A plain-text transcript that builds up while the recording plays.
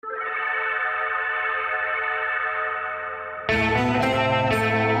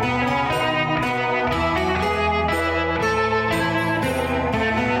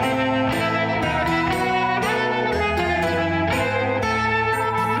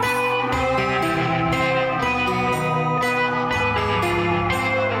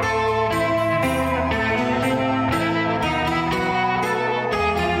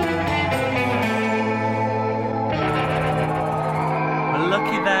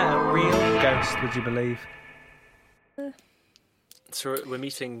there a real ghost, would you believe? So we're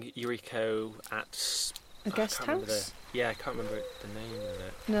meeting Yuriko at... A guest house? I can't remember the name of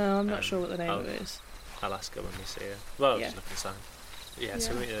it. No, I'm not sure what the name of it is. I'll ask her when we see her. Well, Yeah. just look at the sign. Yeah,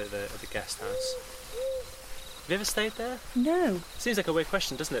 so we're meeting at the guest house. Have you ever stayed there? No. Seems like a weird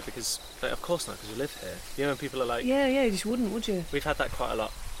question, doesn't it? Because, like, of course not, because we live here. You know when people are like... Yeah, you just wouldn't, would you? We've had that quite a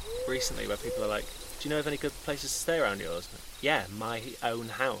lot recently, where people are like, do you know of any good places to stay around yours? Yeah, my own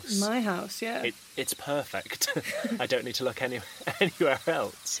house. My house, yeah. It's perfect. I don't need to look anywhere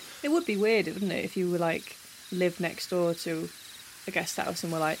else. It would be weird, wouldn't it, if you were like lived next door to a guest house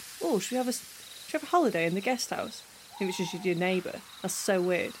and were like, oh, should we have a holiday in the guest house? It was just your neighbour. That's so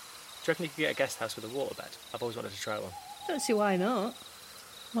weird. Do you reckon you could get a guest house with a waterbed? I've always wanted to try one. I don't see why not.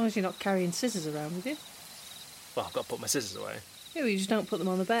 As long as you're not carrying scissors around with you. Well, I've got to put my scissors away. Yeah, well, you just don't put them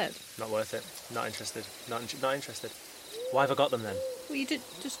on the bed. Not worth it. Not interested. Not interested. Why have I got them then? Well, you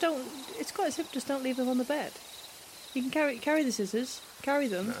just don't. It's quite simple. Just don't leave them on the bed. You can carry the scissors. Carry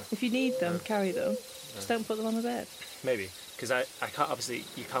them. No. If you need them, carry them. Just don't put them on the bed. Maybe because I can't obviously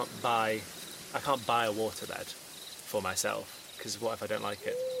I can't buy a waterbed for myself because what if I don't like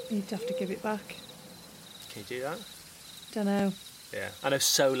it? You'd have to give it back. Can you do that? Don't know. Yeah, I know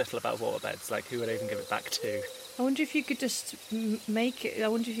so little about waterbeds. Like, who would I even give it back to? I wonder if you could just make it. I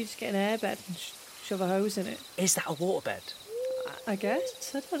wonder if you just get an airbed and shove a hose in it. Is that a waterbed? I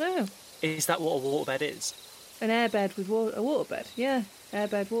guess. I don't know. Is that what a waterbed is? An airbed with a waterbed. Yeah,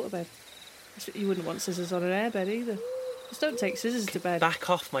 airbed, waterbed. You wouldn't want scissors on an airbed either. Just don't take scissors to bed. Back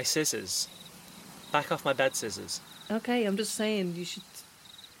off my scissors. Back off my bed scissors. Okay, I'm just saying you should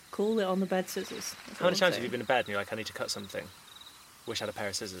cool it on the bed scissors. How many times have you been in bed and you're like, I need to cut something? Wish I had a pair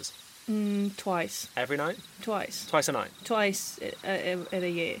of scissors. Twice. Every night? Twice. Twice a night? Twice in a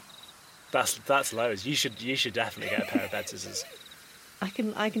year. That's loads. You should definitely get a pair of bed scissors. I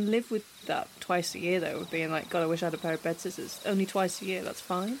can live with that twice a year though, with being like, God, I wish I had a pair of bed scissors. Only twice a year, that's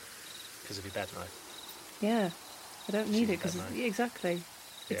fine. Because of your bed knife. Yeah, I don't need it because exactly.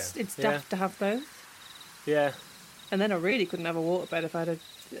 It's daft to have both. Yeah. And then I really couldn't have a waterbed if I had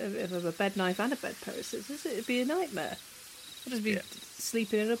a bed knife and a bed pair of scissors. It'd be a nightmare. I'd just be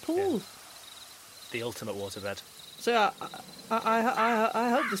sleeping in a pool. Yeah. The ultimate waterbed. So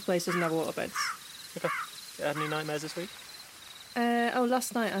I hope this place doesn't have waterbeds. Okay. You had any nightmares this week?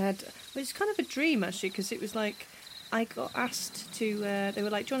 Last night I had... It's kind of a dream, actually, because it was like... I got asked to... they were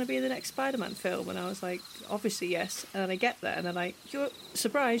like, do you want to be in the next Spider-Man film? And I was like, obviously, yes. And then I get there, and they're like, you're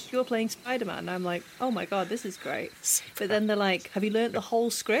surprised you're playing Spider-Man. And I'm like, oh, my God, this is great. But then they're like, have you learnt the whole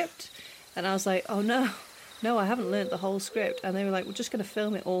script? And I was like, oh, no. No, I haven't learnt the whole script. And they were like, we're just going to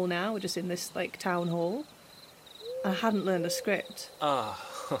film it all now. We're just in this, like, town hall. I hadn't learned the script. Oh.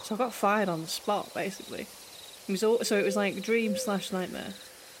 So I got fired on the spot, basically. It was like dream/nightmare.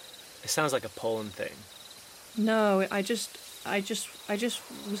 It sounds like a porn thing. No, I just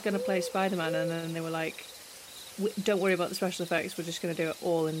was going to play Spider-Man, and then they were like, don't worry about the special effects, we're just going to do it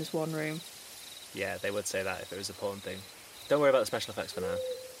all in this one room. Yeah, they would say that if it was a porn thing. Don't worry about the special effects for now.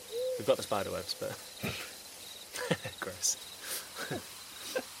 We've got the spiderwebs, but... Gross.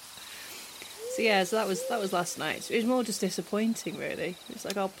 So that was last night. So it was more just disappointing, really. It's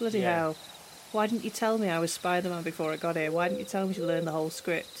like, oh, bloody hell. Why didn't you tell me I was Spider-Man before I got here? Why didn't you tell me to learn the whole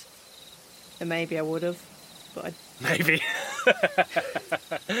script? And maybe I would have, but I... Maybe.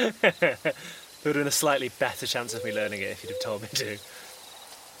 There would have been a slightly better chance of me learning it if you'd have told me to.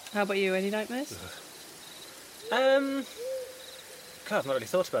 How about you? Any nightmares? God, I've not really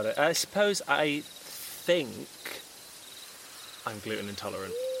thought about it. I suppose I think I'm gluten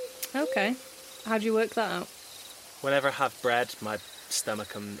intolerant. Okay. How do you work that out? Whenever I have bread, my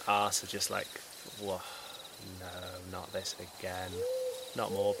stomach and arse are just like, whoa, no, not this again.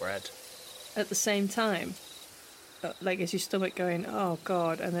 Not more bread. At the same time? Like, is your stomach going, oh,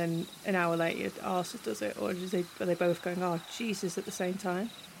 God, and then an hour later your arse does it? Or are they both going, oh, Jesus, at the same time?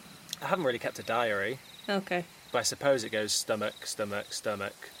 I haven't really kept a diary. Okay. But I suppose it goes stomach,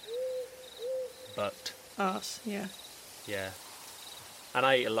 butt. Arse, yeah. Yeah. And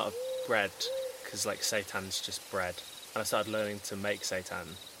I eat a lot of bread, because, like, seitan's just bread. And I started learning to make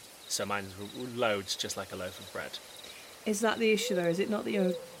seitan, so mine's loads just like a loaf of bread. Is that the issue, though? Is it not that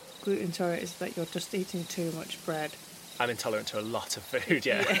you're gluten intolerant, is that you're just eating too much bread? I'm intolerant to a lot of food,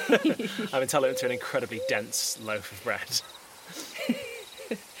 yeah. I'm intolerant to an incredibly dense loaf of bread.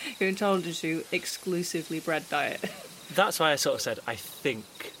 You're intolerant to exclusively bread diet. That's why I sort of said, I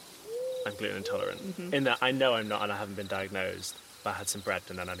think I'm gluten intolerant. Mm-hmm. In that I know I'm not and I haven't been diagnosed, but I had some bread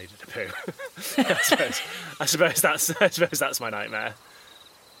and then I needed a poo. I suppose that's my nightmare.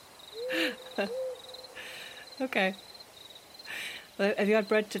 Okay. Have you had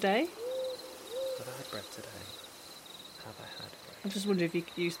bread today? Have I had bread today? Have I had bread? I'm just wondering if you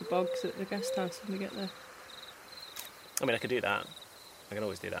could use the bogs at the guest house when we get there. I mean, I could do that. I can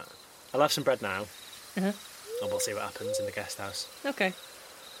always do that. I'll have some bread now, Uh-huh. and we'll see what happens in the guest house. Okay.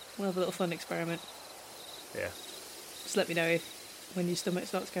 We'll have a little fun experiment. Yeah. Just let me know when your stomach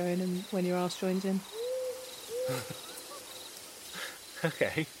starts going and when your arse joins in.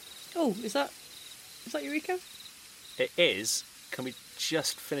 Okay. Oh, is that Yuriko? It is. Can we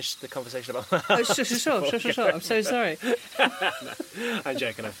just finish the conversation about that? Oh, sure. I'm so sorry. I'm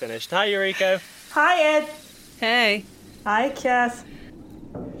joking, I've finished. Hi, Yuriko. Hi, Ed. Hey. Hi, Kath.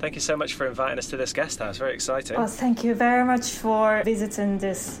 Thank you so much for inviting us to this guest house. Very exciting. Oh, thank you very much for visiting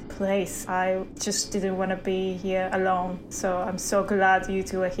this place. I just didn't want to be here alone, so I'm so glad you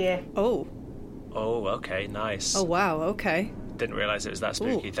two are here. Oh. Oh, okay, nice. Oh, wow, okay. Didn't realise it was that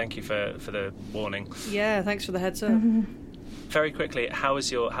spooky. Ooh. Thank you for the warning. Yeah, thanks for the heads up. Very quickly, how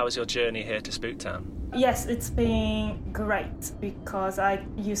was your journey here to Spooktown? Yes, it's been great because I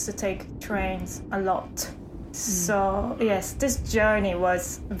used to take trains a lot. So, yes, this journey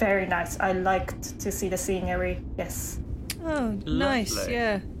was very nice. I liked to see the scenery, yes. Oh, nice, Lovely.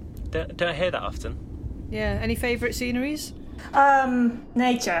 yeah. Don't I hear that often? Yeah, any favourite sceneries?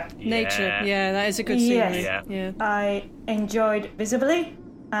 Nature. Nature, yeah, that is a good scenery. Yes. Yeah. I enjoyed visibly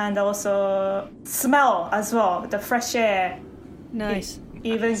and also smell as well, the fresh air. Nice.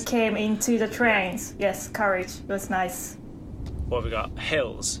 Even came into the trains. Yes, courage. It was nice. What have we got?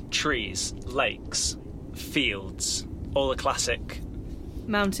 Hills, trees, lakes, fields, all the classic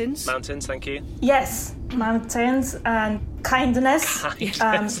Mountains. mountains, thank you. Yes, mountains and kindness.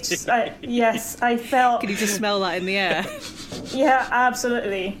 Kindness. Yes, I felt. Can you just smell that in the air? Yeah,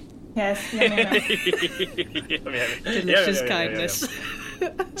 absolutely. Yes. Yeah. Delicious kindness.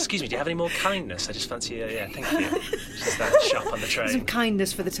 Excuse me, do you have any more kindness? I just fancy, yeah, thank you. Just that shop on the Some train.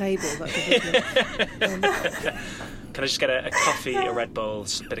 kindness for the table. That'd be lovely. Can I just get a coffee, a Red Bull,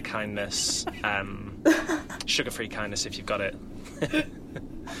 a bit of kindness, sugar-free kindness if you've got it.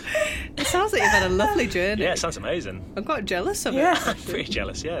 It sounds like you've had a lovely journey. Yeah, it sounds amazing. I'm quite jealous of it. Yeah. I'm pretty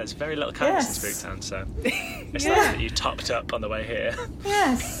jealous, yeah. There's very little kindness in Spooktown, so it's nice that you topped up on the way here.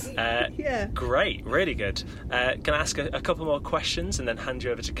 Yes. Yeah. Great, really good. Can I ask a couple more questions and then hand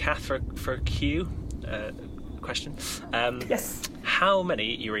you over to Kath for a Q question? Yes. How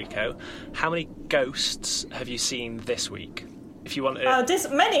many ghosts have you seen this week? If you want This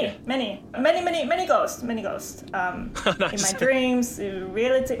many ghosts. Nice. In my dreams, in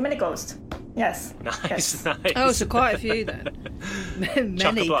reality, many ghosts. Yes. Nice, Yes. nice. Oh, so quite a few then. Many.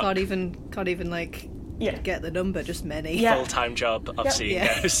 Chock-a-block. Can't even like Yeah. get the number. Just many. Yeah. Full-time job of Yep. seeing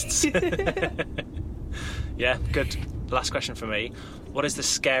Yeah. ghosts. Yeah, good. Last question for me. What is the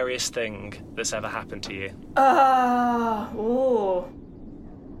scariest thing that's ever happened to you?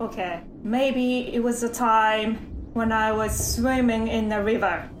 Okay. Maybe it was a time when I was swimming in the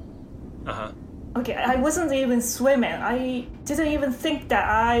river. Uh-huh. Okay, I wasn't even swimming. I didn't even think that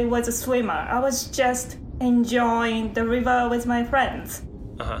I was a swimmer. I was just enjoying the river with my friends.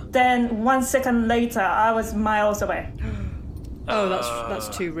 Uh-huh. Then 1 second later, I was miles away. Oh, that's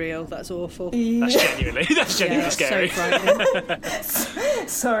too real. That's awful. That's genuinely Yeah, scary. so frightening.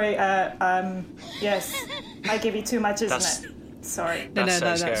 Sorry, yes. I give you too much, isn't That's- it? Sorry. No, That's so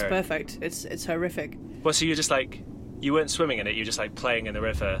that's scary. perfect. It's horrific. Well, so you're just like, you weren't swimming in it, you were just like playing in the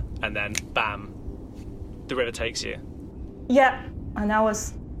river, and then bam, the river takes you. Yeah, and I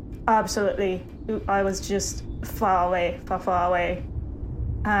was just far away.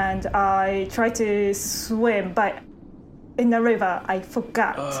 And I tried to swim, but in the river, I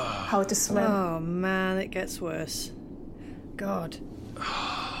forgot how to swim. Oh man, it gets worse. God.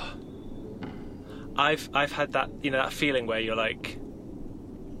 I've had that, that feeling where you're like,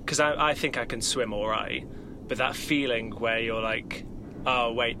 because I think I can swim all right, but that feeling where you're like,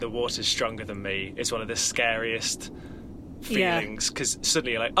 oh wait, the water's stronger than me is one of the scariest feelings, because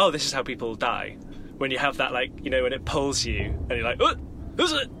suddenly you're like, oh, this is how people die. When you have that, like, when it pulls you and you're like, oh,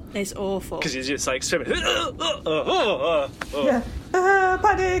 is it? It's awful. Because you're just like swimming. Yeah.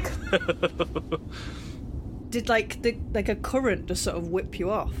 Panic! Did like a current just sort of whip you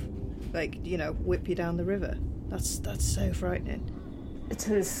off? Like, whip you down the river? That's so frightening. It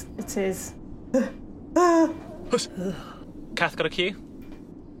is. Kath, got a cue?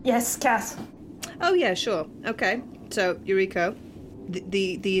 Yes, Kath. Oh yeah, sure. Okay. So, Yuriko,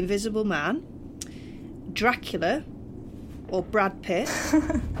 the Invisible Man, Dracula, or Brad Pitt,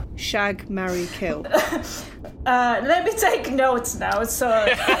 shag, marry, kill. Let me take notes now. So,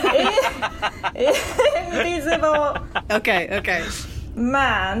 Invisible Okay.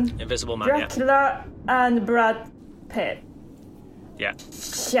 Man, Invisible Man, Dracula, and Brad Pitt. Yeah.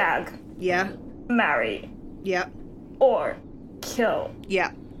 shag, Yeah. marry, Yeah. or kill.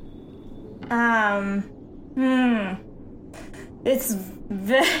 Yeah. It's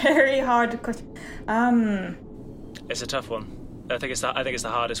very hard question. It's a tough one. I think it's the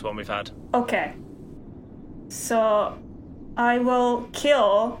hardest one we've had. Okay. So I will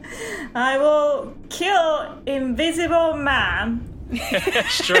kill Invisible Man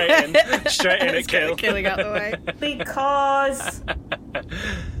straight in at kill. Killing out the way. because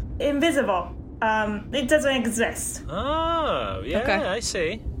invisible. It doesn't exist. Oh, yeah, Okay. I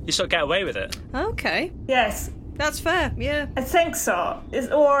see. You sort of get away with it. Okay. Yes, That's fair. Yeah. I think so.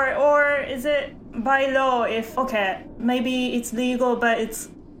 Or is it by law? If maybe it's legal, but it's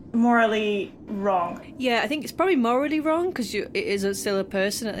morally wrong. Yeah, I think it's probably morally wrong because it is still a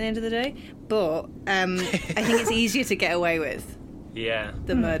person at the end of the day. But I think it's easier to get away with Yeah.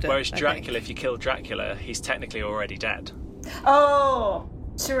 the murder. Whereas I Dracula, think. if you kill Dracula, he's technically already dead. Oh,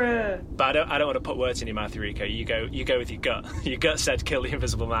 true. But I don't want to put words in your mouth, Yuriko. You go with your gut. Your gut said kill the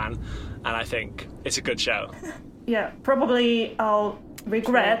Invisible Man, and I think it's a good show. Yeah, probably I'll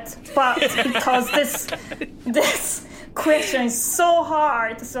regret, but because this question is so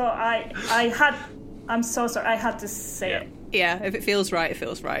hard, so I'm so sorry, I had to say it. Yeah, if it feels right, it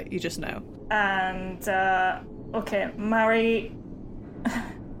feels right. You just know. And marry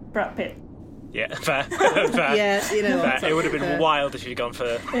Brad Pitt. Yeah, fair. Fair. Yeah, you know what? Fair. It would have been wild if you'd gone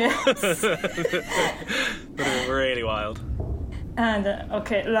for. Yes. Would have been really wild. And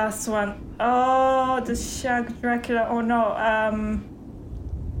last one. Oh, the shag Dracula. Oh no.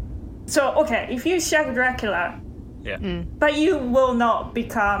 So if you shag Dracula, Yeah. but you will not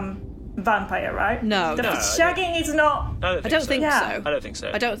become vampire, right? No. The No, shagging is not. I I don't think Yeah. so. I don't think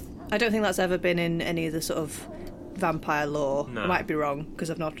so. I don't think that's ever been in any of the sort of vampire lore. No. I might be wrong because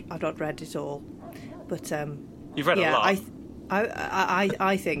I've not read it all. But You've read a lot.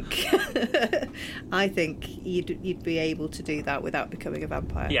 I think I think you'd be able to do that without becoming a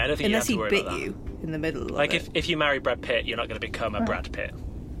vampire. Yeah, I don't think unless you have to he worry bit about that. you in the middle. Like of it. if you marry Brad Pitt, you're not going to become a Brad Pitt.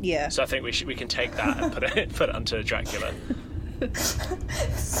 Yeah. So I think we can take that and put it onto Dracula.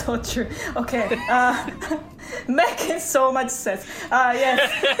 So true. Okay. Making so much sense. Yes.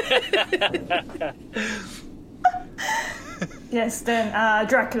 Yes, then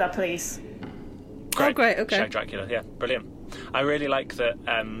Dracula, please. Oh, great, okay. Shag Dracula, yeah, brilliant. I really like that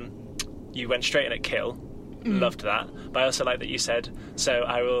you went straight in at kill. Loved that. But I also like that you said, so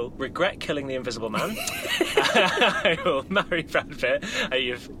I will regret killing the Invisible Man. I will marry Brad Pitt.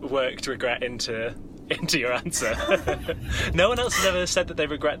 You've worked regret into your answer. No one else has ever said that they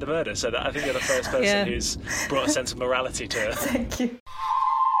regret the murder, so that I think you're the first person who's brought a sense of morality to it. Thank you.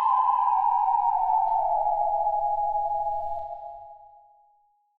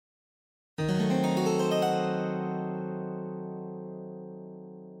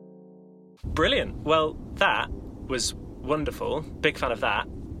 Brilliant. Well, that was wonderful. Big fan of that.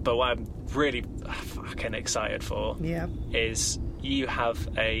 But what I'm really fucking excited for is you have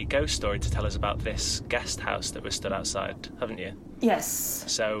a ghost story to tell us about this guest house that we're stood outside, haven't you? Yes.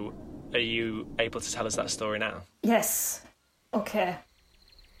 So, are you able to tell us that story now? Yes. Okay,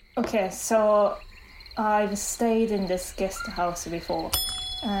 so I've stayed in this guest house before.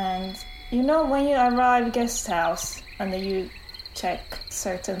 And you know when you arrive at guest house and then you check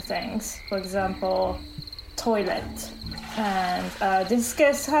certain things, for example, toilet. And this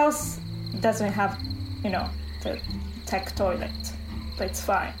guest house doesn't have, the tech toilet, but it's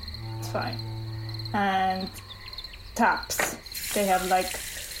fine. And taps, they have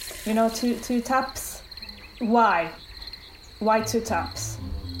two taps. Why 2 taps?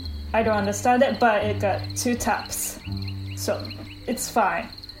 I don't understand it, but it got 2 taps, so it's fine.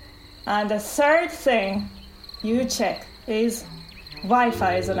 And the third thing you check is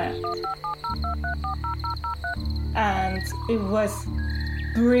Wi-Fi, isn't it? And it was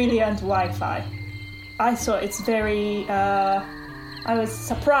brilliant Wi-Fi. I thought it's very. I was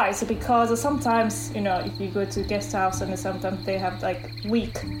surprised because sometimes, if you go to guest house and sometimes they have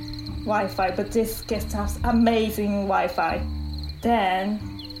weak Wi-Fi, but this guest house amazing Wi-Fi. Then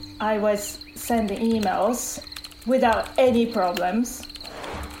I was sending emails without any problems,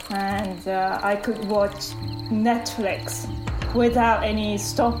 and I could watch Netflix without any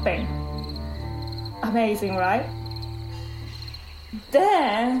stopping. Amazing, right?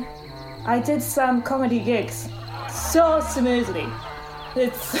 Then I did some comedy gigs so smoothly.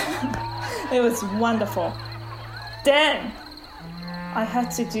 It was wonderful. Then I had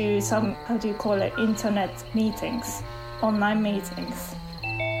to do some, internet meetings, online meetings.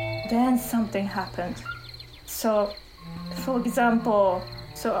 Then something happened. So, for example,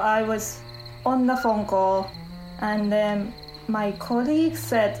 I was on the phone call, and then my colleague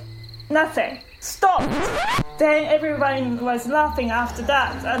said, nothing, stop. Then everyone was laughing after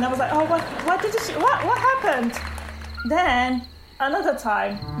that, and I was like, oh, what happened? Then another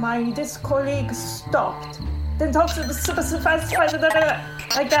time, this colleague stopped. Then talked super fast,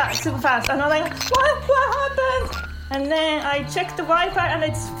 like that, super fast. And I'm like, what happened? And then I checked the Wi-Fi and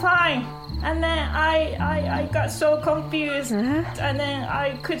it's fine. And then I got so confused, and then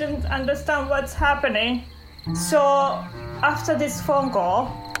I couldn't understand what's happening. So after this phone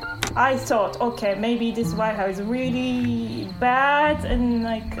call, I thought, okay, maybe this Wi-Fi is really bad and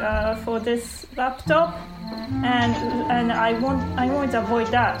for this laptop, and I want to avoid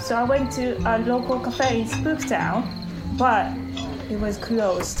that. So I went to a local cafe in Spooktown, but it was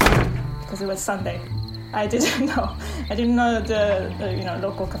closed because it was Sunday. I didn't know. The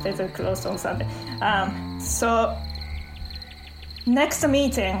local cafes are closed on Sunday. So next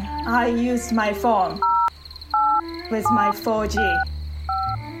meeting, I used my phone with my 4G,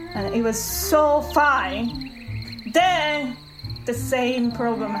 and it was so fine. Then the same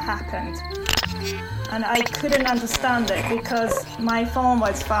problem happened, and I couldn't understand it because my phone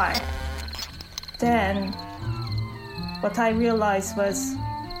was fine. Then what I realized was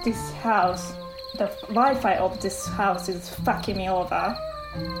this house. The Wi-Fi of this house is fucking me over,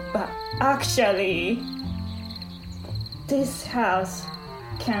 but actually this house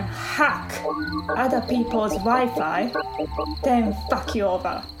can hack other people's Wi-Fi, then fuck you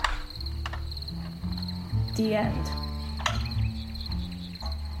over. The end.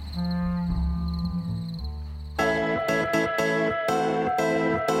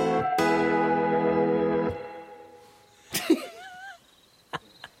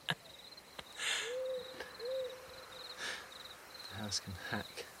 Can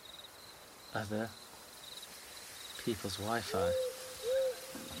hack other people's Wi-Fi.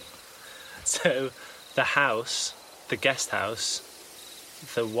 So the guest house,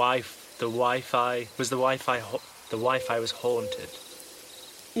 the Wi-Fi was haunted.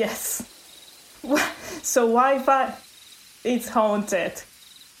 Yes. So Wi-Fi is haunted,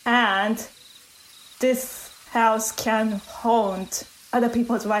 and this house can haunt other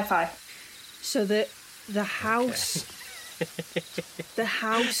people's Wi-Fi. So the house. Okay. The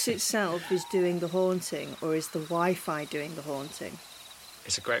house itself is doing the haunting, or is the Wi-Fi doing the haunting?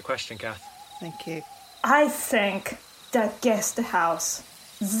 It's a great question, Kath. Thank you. I think that guest house,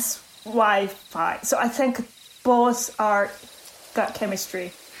 this Wi-Fi. So I think both got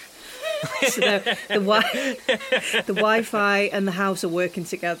chemistry. So the Wi-Fi and the house are working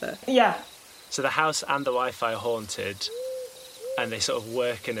together. Yeah. So the house and the Wi-Fi are haunted, and they sort of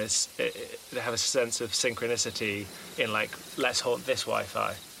work they have a sense of synchronicity in let's haunt this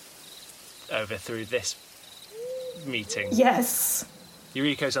Wi-Fi over through this meeting. Yes.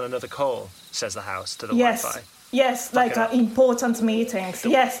 Yuriko's on another call, says the house to the yes. Wi-Fi. Yes, important meetings.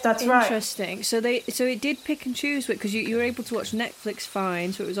 Yes, that's right. Interesting. So it did pick and choose because you were able to watch Netflix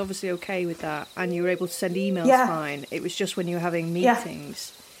fine, so it was obviously okay with that, and you were able to send emails fine. It was just when you were having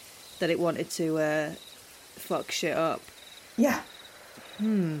meetings that it wanted to fuck shit up. Yeah.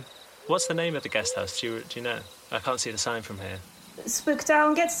 What's the name of the guest house? Do you know? I can't see the sign from here.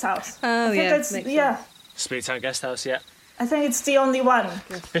 Spooktown Guest House. Oh, Spooktown Guest House, yeah. I think it's the only one.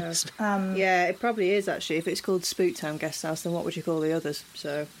 Yeah, it probably is actually. If it's called Spooktown Guest House, then what would you call the others?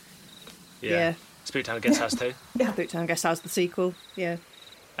 So, yeah. Spooktown Guest House 2. Yeah. Spooktown Guest House, the sequel. Yeah.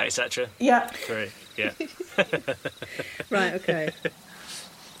 Etc. Yeah. Great. Yeah. Right. Okay.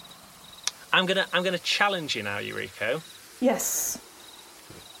 I'm gonna challenge you now, Yuriko. Yes.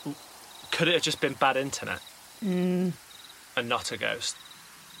 Could it have just been bad internet and not a ghost?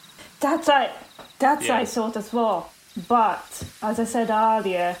 That's I thought as well. But as I said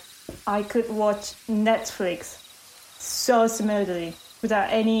earlier, I could watch Netflix so smoothly without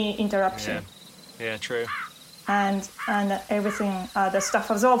any interruption. Yeah, true. And everything other stuff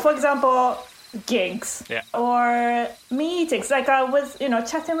as well. For example, gigs or meetings. Like I was,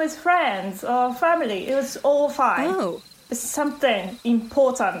 chatting with friends or family. It was all fine. Oh. Something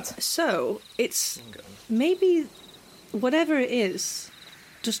important. So it's maybe whatever it is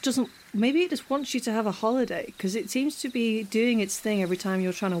just doesn't. Maybe it just wants you to have a holiday because it seems to be doing its thing every time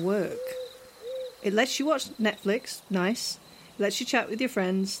you're trying to work. It lets you watch Netflix, nice. It lets you chat with your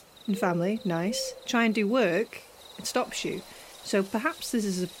friends and family, nice. Try and do work, it stops you. So perhaps this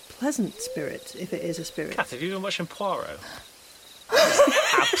is a pleasant spirit, if it is a spirit. Kath, have you been watching Poirot?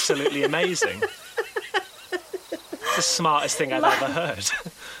 It's absolutely amazing. It's the smartest thing I've ever heard.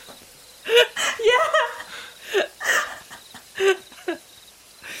 Yeah.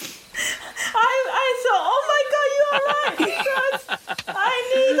 I thought, oh my god, you are right, because I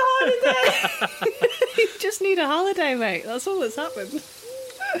need holiday. Just just need a holiday, mate. That's all that's happened.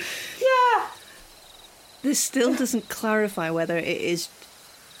 Yeah. This still doesn't clarify whether it is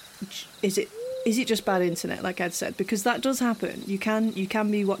it just bad internet, like Ed said, because that does happen. You can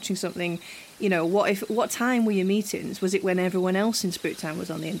be watching something, what time were your meetings? Was it when everyone else in Spook Town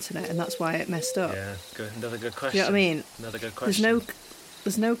was on the internet and that's why it messed up? Yeah, good. Another good question. Do you know what I mean? Another good question.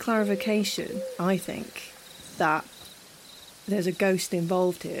 There's no clarification, I think, that there's a ghost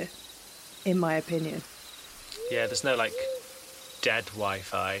involved here, in my opinion. Yeah, there's no, dead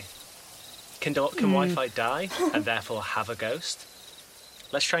Wi-Fi. Can Wi-Fi die and therefore have a ghost?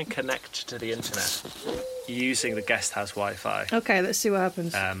 Let's try and connect to the internet using the guest house Wi-Fi. Okay, let's see what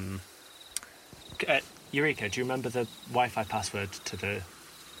happens. Yuriko, do you remember the Wi-Fi password to the...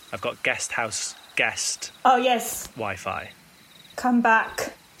 I've got guest Oh, yes. Wi-Fi. Come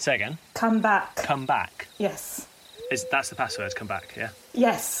back. Say again? Come back. Come back. Yes. That's the password, come back, yeah?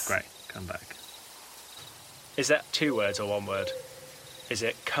 Yes. Great, come back. Is that 2 words or 1 word? Is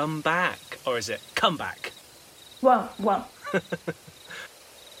it come back or is it come back? One.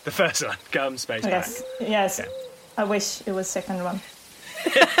 The first one, come space back. Yes. Okay. I wish it was second one.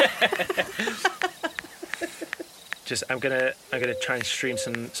 I'm gonna try and stream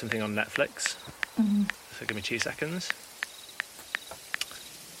something on Netflix. Mm-hmm. So give me 2 seconds.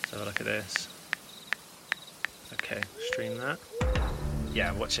 Let's have a look at this. Okay, stream that. Yeah,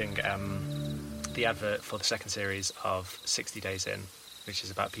 I'm watching the advert for the second series of 60 Days In, which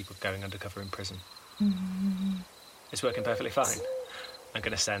is about people going undercover in prison. Mm-hmm. It's working perfectly fine. I'm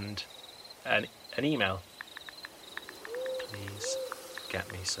going to send an email. Please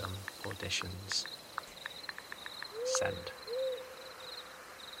get me some auditions. Send.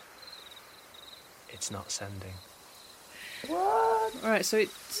 It's not sending. What? All right, so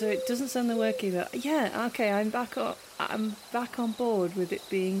it doesn't send the work either. Yeah, okay, I'm back on board with it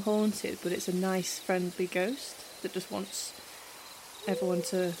being haunted, but it's a nice, friendly ghost that just wants everyone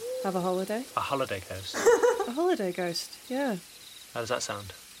to have a holiday. A holiday ghost. A holiday ghost, yeah. How does that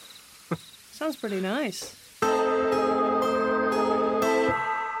sound? Sounds pretty nice.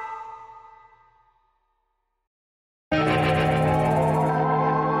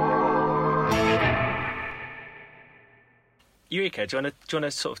 Yuriko, do you want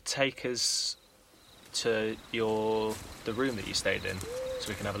to sort of take us to the room that you stayed in, so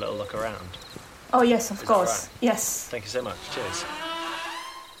we can have a little look around? Oh, yes, of Is that course. right? Yes. Thank you so much. Cheers.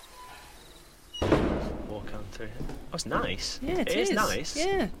 Walk on through here. Oh, it's nice. Yeah, it is nice.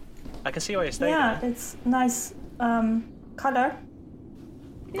 Yeah. I can see why you stayed Yeah, there. it's nice color.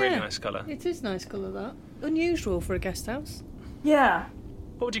 Really Yeah. nice colour. It is nice colour, that. Unusual for a guest house. Yeah.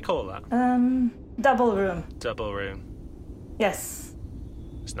 What would you call that? Double room. Double room. Yes.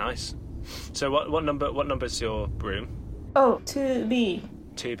 It's nice. So what number's your room? Oh, 2B.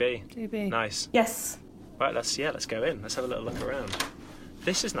 2B. 2B. Nice. Yes. Right, let's go in. Let's have a little look around.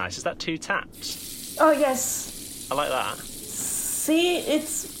 This is nice. Is that 2 taps? Oh, yes. I like that. See,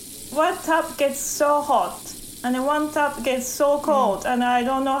 it's one tap gets so hot and then one tap gets so cold, and I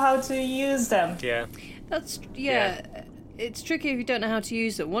don't know how to use them. Yeah. Yeah. It's tricky if you don't know how to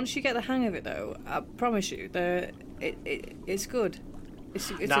use them. Once you get the hang of it, though, I promise you, it's good.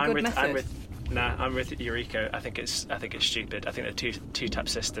 It's a good method. I'm with Yuriko. I think it's stupid. I think the two tap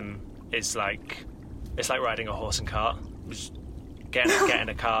system is it's like riding a horse and cart. Just get in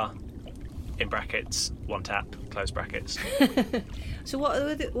a car, in brackets, 1 tap, close brackets. So what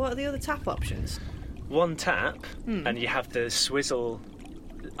are the other tap options? 1 tap, and you have the swizzle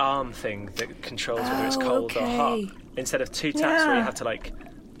arm thing that controls whether it's cold or hot. Instead of 2 taps where you have to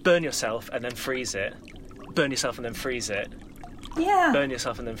burn yourself and then freeze it, burn yourself and then freeze it, burn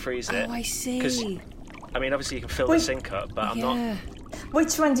yourself and then freeze it. Oh, I see. Because, I mean, obviously you can fill the sink up, but I'm not...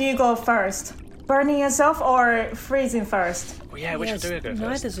 Which one do you go first? Burning yourself or freezing first? Well, yeah, which one do we go first?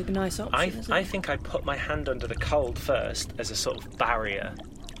 Neither's a nice option, I think I put my hand under the cold first as a sort of barrier,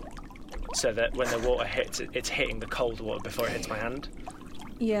 so that when the water hits, it's hitting the cold water before it hits my hand.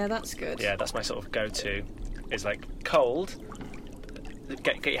 Yeah, that's good. Yeah, that's my sort of go-to. Is cold,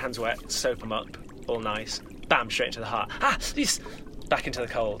 get your hands wet, soap them up, all nice, bam, straight into the heart. Yes! Back into the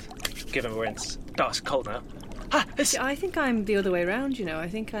cold, give them a rinse. Oh, it's cold now. I think I'm the other way around, I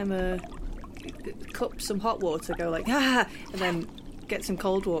think I'm a cup some hot water, go and then get some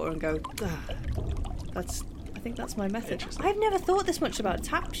cold water and go, I think that's my method. I've never thought this much about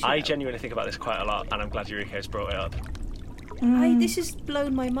taps. I genuinely think about this quite a lot, and I'm glad Yuriko's brought it up. This has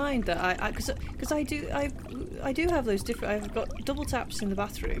blown my mind that because I do have those different. I've got double taps in the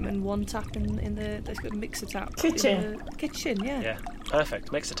bathroom and 1 tap in the mixer tap kitchen. In the kitchen, yeah. Yeah,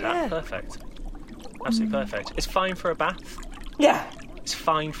 perfect. Mixer tap, perfect. Absolutely perfect. It's fine for a bath. Yeah. It's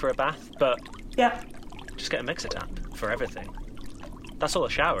fine for a bath, but yeah, Just get a mixer tap for everything. That's all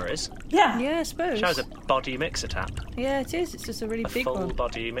a shower is. Yeah. Yeah, I suppose. Shower's a body mixer tap. Yeah, it is. It's just a really big full one.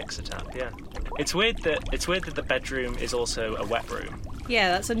 body mixer tap. Yeah. It's weird that the bedroom is also a wet room.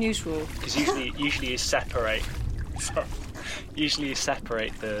 Yeah, that's unusual. Because usually you separate. Usually you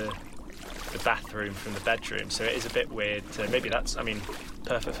separate the bathroom from the bedroom, so it is a bit weird. Maybe that's,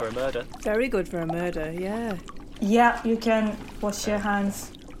 perfect for a murder. Very good for a murder. Yeah. Yeah, you can wash your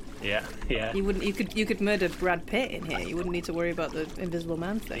hands. Yeah. You wouldn't. You could murder Brad Pitt in here. You wouldn't need to worry about the Invisible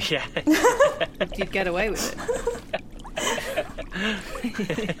Man thing. Yeah. You'd get away with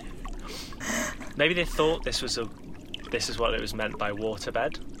it. Maybe they thought this is what it was meant by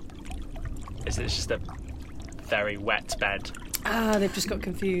waterbed. It's just a very wet bed. Ah, they've just got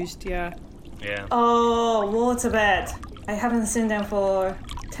confused. Yeah. Yeah. Oh, waterbed. I haven't seen them for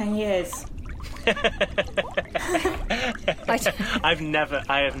 10 years. I have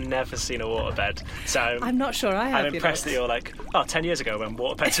never seen a waterbed, so I'm not sure I have. I'm impressed that you're like, 10 years ago when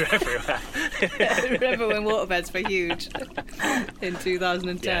waterbeds were everywhere. I remember when waterbeds were huge in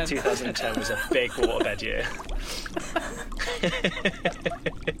 2010. Yeah, 2010 was a big waterbed year.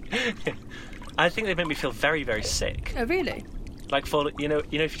 I think they make me feel very, very sick. Oh, really? Like if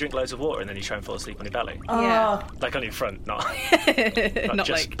you drink loads of water and then you try and fall asleep on your belly. Oh. Yeah. Like on your front, not Not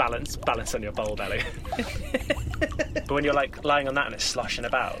just like balance on your bowl belly. But when you're like lying on that and it's sloshing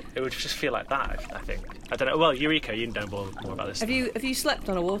about, it would just feel like that, I think. I don't know. Well, Yuriko, you know more about this. Have you slept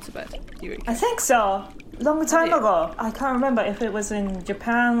on a waterbed, Yuriko? I think so. Long time you? ago. I can't remember if it was in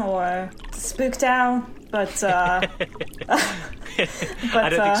Japan or Spooktown, but I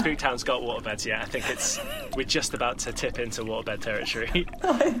don't think Spooktown's got waterbeds yet. I think we're just about to tip into waterbed territory.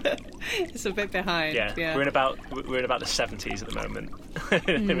 It's a bit behind. Yeah. We're in about the 70s at the moment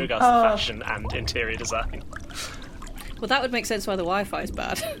in regards to fashion and interior design. Well, that would make sense why the Wi-Fi is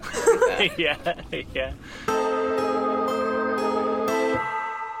bad. Yeah.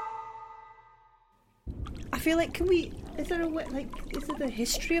 I feel like, is there the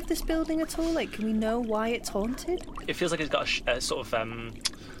history of this building at all? Like, can we know why it's haunted? It feels like it's got a sort of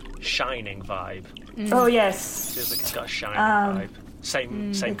shining vibe. Oh, yes. Feels like it's got a shining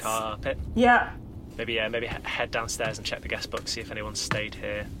vibe. Same carpet. Yeah. Maybe head downstairs and check the guest book, see if anyone's stayed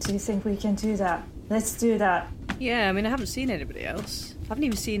here. Do you think we can do that? Let's do that. Yeah, I haven't seen anybody else. I haven't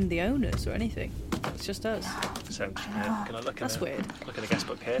even seen the owners or anything. It's just us. So I'm just gonna look That's weird. Look at the guest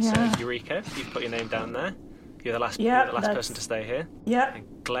book here. Yeah. So Yuriko, you've put your name down there. You're the last person to stay here. Yeah. And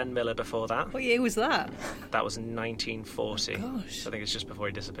Glenn Miller before that. What year was that? That was 1940. Gosh. So I think it's just before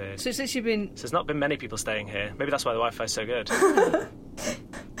he disappeared. So it's literally been... So there's not been many people staying here. Maybe that's why the Wi-Fi's so good.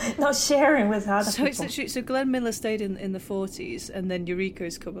 Not sharing with other people. So Glenn Miller stayed in the 40s, and then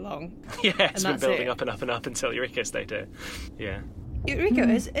Yuriko's come along. Yeah, it's been that's building it. up and up and up until Yuriko stayed here. Yeah.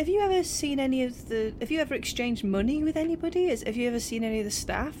 Yuriko, have you ever seen any of the... Have you ever exchanged money with anybody? Have you ever seen any of the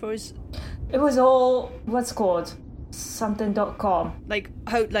staff, or is... It was all, what's called? Something.com. Like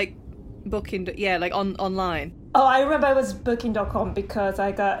booking... Yeah, like online. Oh, I remember it was booking.com because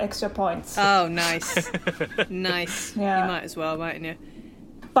I got extra points. Oh, nice. Nice. Yeah. You might as well, mightn't you?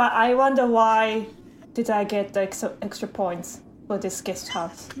 But I wonder why did I get the extra points for this guest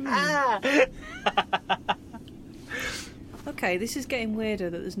house? Okay, this is getting weirder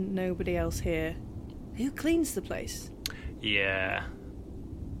that there's nobody else here. Who cleans the place? Yeah.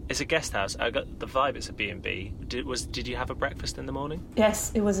 It's a guest house. I got the vibe it's a B&B. Did you have a breakfast in the morning?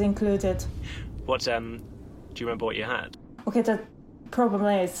 Yes, it was included. What do you remember what you had? Okay, the problem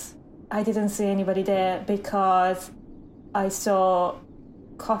is I didn't see anybody there because I saw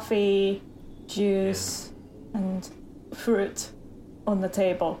coffee, juice, and fruit on the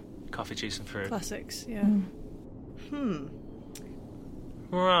table. Coffee, juice and fruit. Classics, yeah.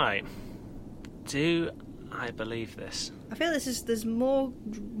 Right. Do I believe this? I feel there's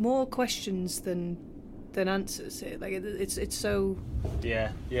more questions than answers here. Like it's so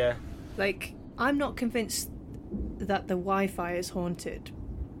Yeah. like I'm not convinced that the Wi-Fi is haunted,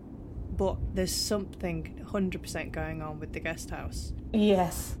 but there's something 100% going on with the guest house.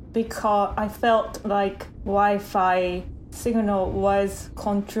 Yes, because I felt like Wi-Fi signal was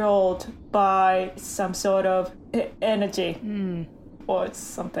controlled by some sort of energy or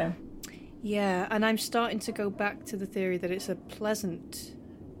something. Yeah, and I'm starting to go back to the theory that it's a pleasant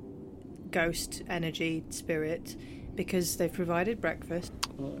ghost energy spirit because they've provided breakfast.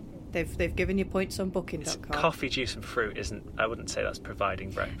 They've given you points on booking.com. Coffee, juice and fruit isn't... I wouldn't say that's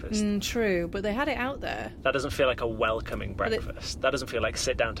providing breakfast. True, but they had it out there. That doesn't feel like a welcoming breakfast. That doesn't feel like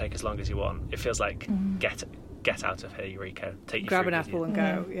sit down, take as long as you want. It feels like get out of here, Yuriko. Take your Grab fruit an with apple you. and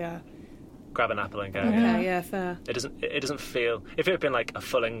go, yeah. Grab an apple and go. Okay, yeah, fair. It doesn't feel... If it had been like a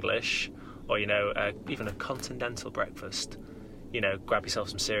full English or even a continental breakfast. Grab yourself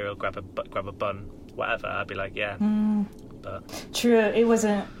some cereal, grab a bun, whatever. I'd be like, yeah. But True, it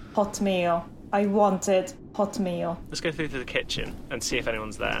wasn't hot meal. I wanted hot meal. let's go through to the kitchen and see if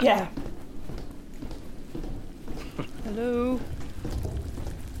anyone's there. Yeah. Hello.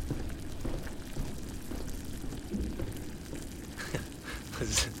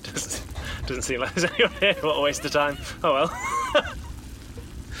 Doesn't seem like there's anyone here. What a waste of time. Oh well.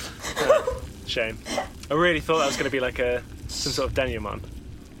 Shame. I really thought that was going to be like some sort of denouement.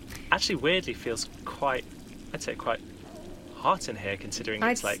 Actually, weirdly feels quite hot in here, considering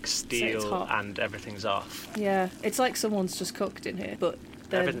it's like say it's steel hot. and everything's off. Yeah, it's like someone's just cooked in here, but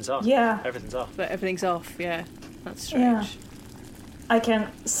Everything's off. Yeah. Everything's off. But everything's off. Yeah, that's strange. Yeah. I can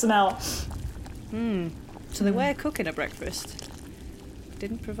smell. So they were cooking a breakfast.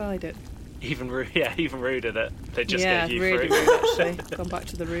 Didn't provide it. Even ruder that they just yeah, gave you really fruit. rude actually. Gone back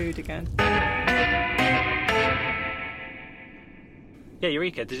to the rude again. Yeah,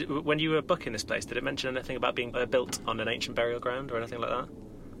 Yuriko, when you were booking this place, did it mention anything about being built on an ancient burial ground or anything like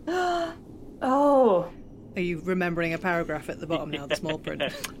that? Oh. Are you remembering a paragraph at the bottom now, the small print?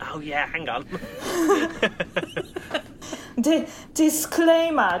 Oh yeah, hang on. The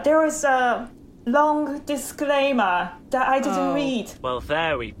disclaimer. There was a long disclaimer that I didn't read. Well,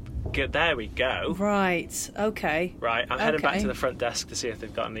 there we go. Right, okay. Right, I'm heading back Okay. to the front desk to see if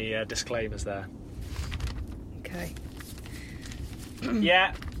they've got any disclaimers there. Okay.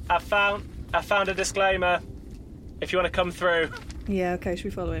 Yeah, I found a disclaimer. If you want to come through. Yeah, okay, should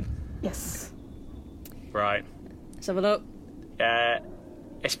we follow him? Yes. Right. Let's have a look.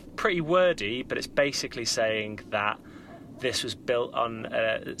 It's pretty wordy, but it's basically saying that this was built on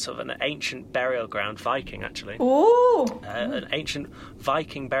sort of an ancient burial ground, Viking actually. Ooh. An ancient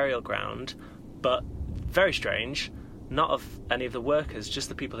Viking burial ground, but very strange. Not of any of the workers, just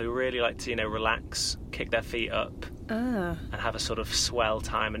the people who really like to, relax, kick their feet up, and have a sort of swell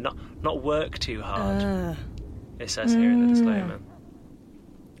time and not work too hard. It says here in the disclaimer.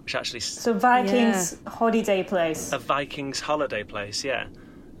 Which actually... So Vikings holiday place. A Vikings holiday place, yeah.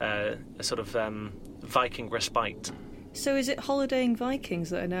 A sort of Viking respite. So is it holidaying Vikings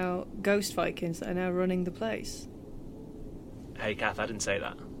that are now... Ghost Vikings that are now running the place? Hey, Kath, I didn't say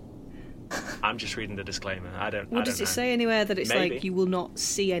that. I'm just reading the disclaimer. I don't Does know. it say anywhere that it's Maybe. like you will not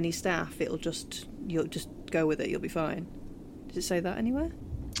see any staff? You'll just go with it. You'll be fine. Does it say that anywhere?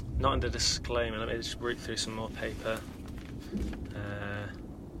 Not in the disclaimer. Let me just root through some more paper.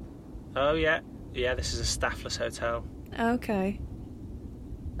 Oh, yeah. Yeah, this is a staffless hotel. Okay.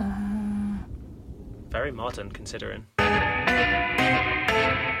 Very modern, considering.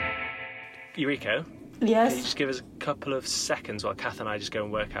 Yuriko, can you Yes. just give us a couple of seconds while Kath and I just go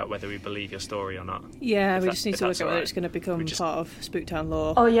and work out whether we believe your story or not? Yeah, If we that- just need if to look that's at whether alright. it's going to become We just- part of Spooktown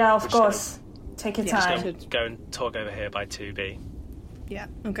lore. Oh yeah, of Which course. Take your Yeah, just time. Go and talk over here by 2B. Yeah,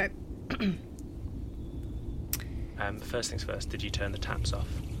 okay. First things first, did you turn the taps off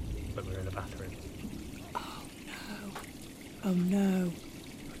when we were in the bathroom? Oh no.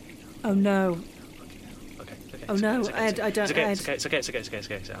 Oh no. Okay. Oh, no, Ed, I don't- Ed. It's okay.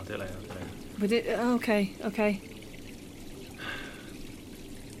 I'll do it later. But it, okay.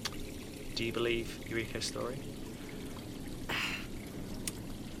 Do you believe Yuriko's story?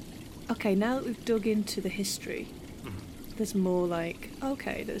 Okay, now that we've dug into the history, Mm-hmm. there's more like,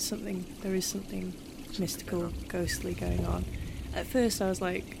 okay, there is something mystical, ghostly going on. At first I was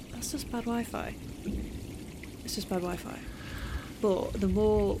like, that's just bad Wi-Fi. It's just bad Wi-Fi. But the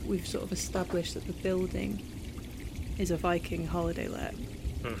more we've sort of established that the building is a Viking holiday let,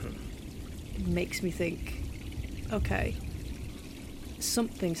 it makes me think, okay,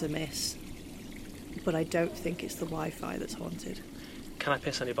 something's amiss, but I don't think it's the Wi-Fi that's haunted. Can I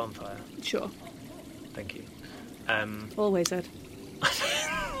piss on your bonfire? Sure. Thank you. Always, Ed.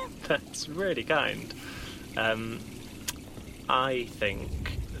 That's really kind. I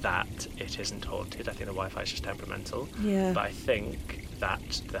think that it isn't haunted. I think the Wi-Fi is just temperamental. Yeah. But I think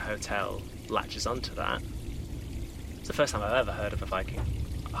that the hotel latches onto that. It's the first time I've ever heard of a Viking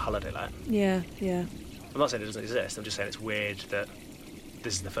holiday let. Yeah. I'm not saying it doesn't exist. I'm just saying it's weird that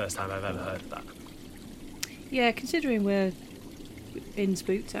this is the first time I've ever heard of that. Yeah, considering we're in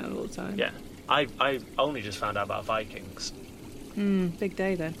Spooktown all the time. Yeah. I only just found out about Vikings. Big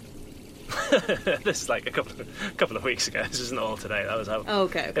day then. This is like a couple of weeks ago. This isn't all today. That was how. Oh,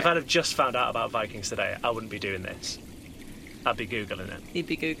 okay. If I'd have just found out about Vikings today, I wouldn't be doing this. I'd be googling it. You'd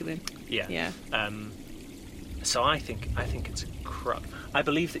be googling. Yeah. So I think it's a crock. I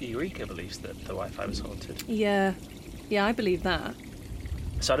believe that Yuriko believes that the Wi-Fi was haunted. Yeah, I believe that.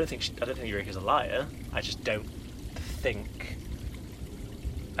 So I don't think Yuriko's a liar. I just don't think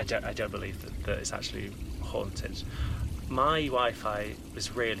I don't believe that it's actually haunted. My Wi-Fi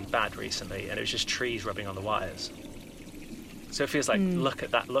was really bad recently, and it was just trees rubbing on the wires. So it feels like look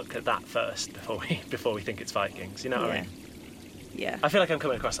at that first before we think it's Vikings. You know what I mean? Yeah. I feel like I'm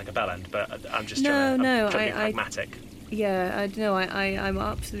coming across like a bellend, but I'm just trying to be pragmatic. Yeah, I'm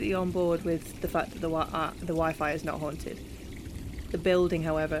absolutely on board with the fact that the Wi-Fi is not haunted. The building,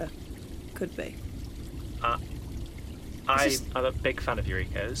 however, could be. I'm a big fan of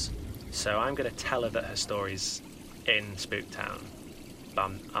Yuriko's, so I'm going to tell her that her story's in Spooktown, but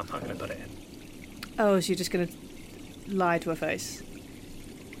I'm not going to put it in. Oh, so you're just going to lie to her face?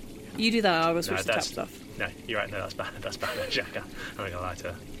 You do that, I'll go switch the tap stuff. No, you're right. No, that's bad. That's bad. Jack, I'm not going to lie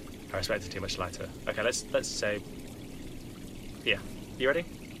to her. I respect her too much to lie to her. Okay, let's say... Yeah. You ready?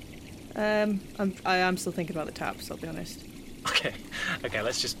 I am still thinking about the taps, I'll be honest. Okay,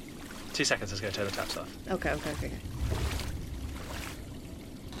 let's just... 2 seconds, let's go turn the taps off. Okay.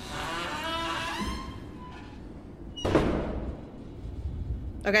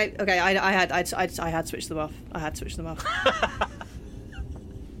 Okay, I had switched them off.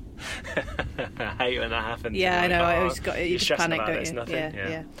 I hate when that happens. Yeah, I know. I always you just panic, don't it's you? nothing.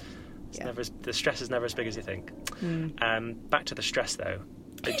 Yeah. Never the stress is never as big as you think. Back to the stress though.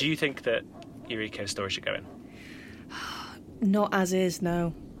 Do you think that Yuriko's story should go in? Not as is.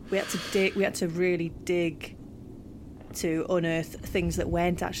 No. We had to really dig to unearth things that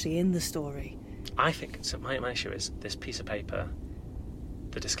weren't actually in the story. I think so. My issue is this piece of paper,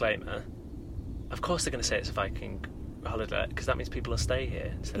 the disclaimer. Of course, they're going to say it's a Viking holiday because that means people will stay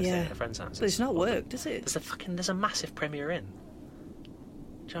here instead of staying at a friend's house. But it's not worked, is it? There's a massive Premier Inn.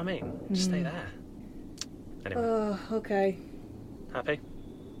 Do you know what I mean? Just stay there. Anyway. Oh, okay. Happy?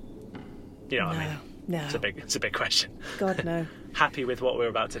 You know what I mean? No. It's a big question. God, no. Happy with what we're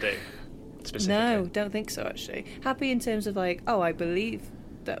about to do? Specifically? No, don't think so, actually. Happy in terms of like, I believe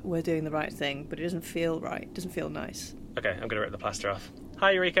that we're doing the right thing, but it doesn't feel right. It doesn't feel nice. Okay, I'm going to rip the plaster off.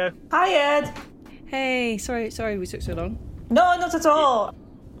 Hi, Yuriko. Hi, Ed. Hey, sorry we took so long. No, not at all.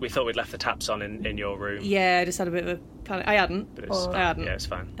 We thought we'd left the taps on in your room. Yeah, I just had a bit of a panic. I hadn't. But I hadn't. Yeah, it's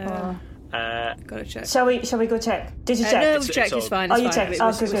fine. Gotta check. Shall we go check? Did you check? No, we checked. It's fine. You checked.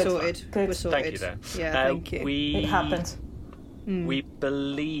 We're Good. sorted. Good. We're sorted. Thank you, though. Yeah, thank you. It happened. We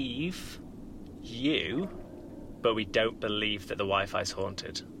believe you, but we don't believe that the Wi-Fi's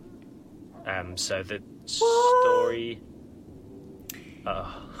haunted. So the story...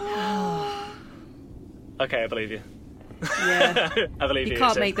 Okay, I believe you. Yeah. I believe you. You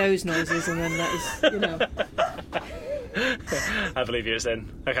can't make those noises and then that is, I believe you, it's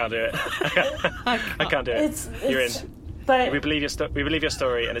in. I can't do it. I can't do it. You're in. But we believe your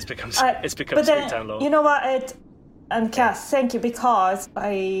story, and it's become Spooktown law. You know what, Ed and Cass, thank you, because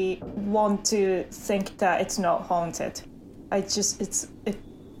I want to think that it's not haunted. I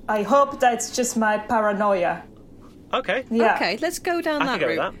hope that's just my paranoia. Okay. Yeah. Okay, let's go down that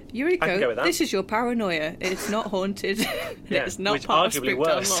route. I can go with that. This is your paranoia. It's not haunted. Yeah, it's not which part arguably of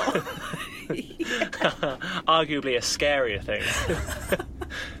worse. Spooktown law. Arguably a scarier thing.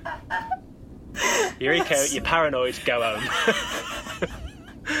 Yuriko, you're paranoid, go home.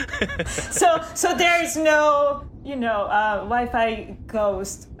 So there is no, Wi-Fi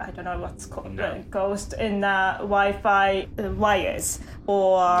ghost. I don't know what's called ghost in Wi-Fi wires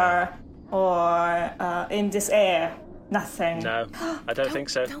or in this air. Nothing. No, I don't think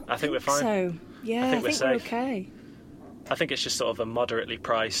so. I think we're fine. So yeah, I think we're okay. I think it's just sort of a moderately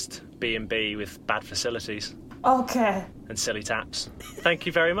priced B&B with bad facilities. Okay. And silly taps. Thank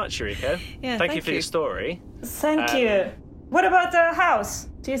you very much, Yuriko. Yeah, thank you for your story. Thank you. What about the house?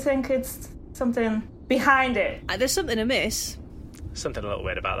 Do you think it's something behind it? There's something amiss. Something a little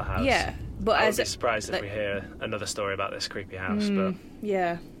weird about the house. Yeah, but I would be surprised if we hear another story about this creepy house. But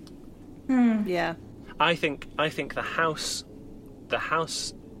yeah. Yeah. I think the house.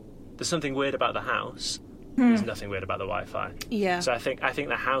 There's something weird about the house. There's nothing weird about the Wi-Fi. Yeah. So I think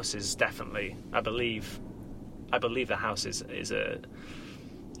the house is definitely. I believe the house is a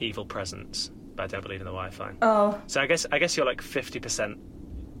evil presence, but I don't believe in the Wi-Fi. Oh. So I guess you're like 50%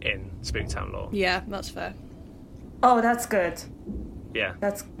 in Spooktown lore. Yeah, that's fair. Oh, that's good. Yeah.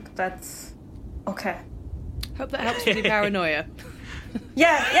 That's okay. Hope that helps with your paranoia.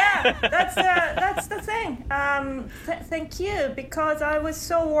 Yeah. That's the thing. Thank you, because I was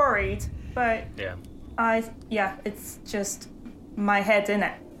so worried, but it's just my head in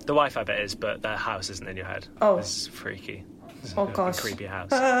it. The Wi-Fi bit is, but the house isn't in your head. Oh. It's freaky. Oh gosh. Creepy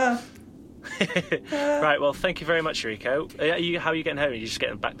house. Right, well, thank you very much, Yuriko. How are you getting home? Are you just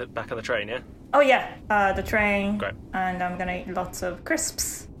getting back on the train, yeah? Oh yeah, the train. Great. And I'm gonna eat lots of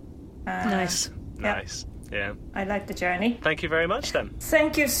crisps. Nice. Nice. Yeah. I like the journey. Thank you very much, then.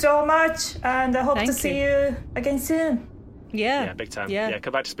 Thank you so much, and I hope to see you again soon. Yeah, big time. Yeah.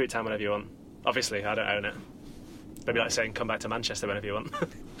 Come back to Spook Town whenever you want. Obviously, I don't own it. Maybe like saying come back to Manchester whenever you want.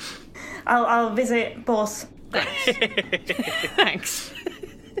 I'll visit both. Thanks.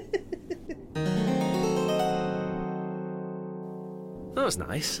 That was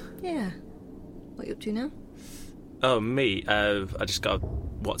nice. Yeah. What are you up to now? Oh, me? I just got a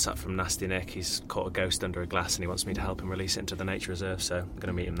WhatsApp from Nasty Nick. He's caught a ghost under a glass and he wants me to help him release it into the nature reserve, so I'm going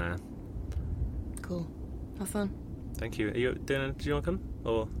to meet him there. Cool. Have fun. Thank you. Do you want to come?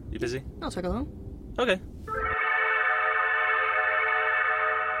 Or are you busy? I'll tag along. Okay.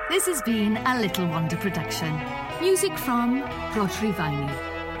 This has been a Little Wonder production. Music from Rotary Viney.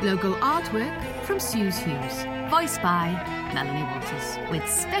 Logo artwork from Suze Hughes. Voiced by Melanie Walters. With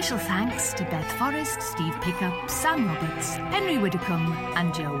special thanks to Beth Forrest, Steve Pickup, Sam Roberts, Henry Widdicombe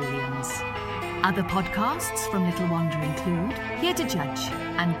and Joe Williams. Other podcasts from Little Wonder include Here to Judge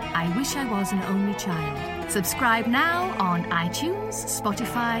and I Wish I Was an Only Child. Subscribe now on iTunes,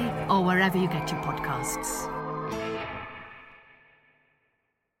 Spotify or wherever you get your podcasts.